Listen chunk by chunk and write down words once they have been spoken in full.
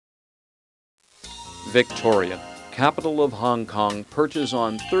Victoria, capital of Hong Kong, perches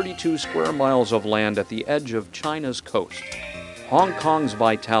on 32 square miles of land at the edge of China's coast. Hong Kong's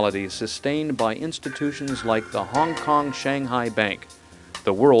vitality is sustained by institutions like the Hong Kong Shanghai Bank,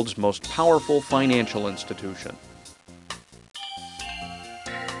 the world's most powerful financial institution.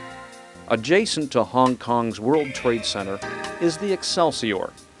 Adjacent to Hong Kong's World Trade Center is the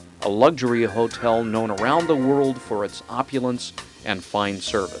Excelsior, a luxury hotel known around the world for its opulence and fine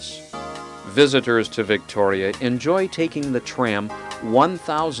service. Visitors to Victoria enjoy taking the tram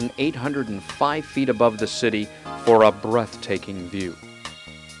 1,805 feet above the city for a breathtaking view.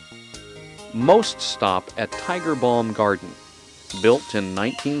 Most stop at Tiger Balm Garden. Built in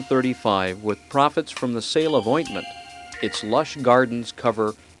 1935 with profits from the sale of ointment, its lush gardens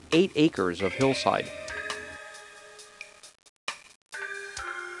cover 8 acres of hillside.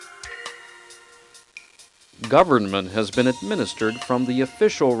 Government has been administered from the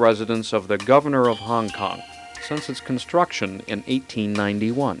official residence of the Governor of Hong Kong since its construction in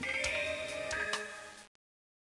 1891.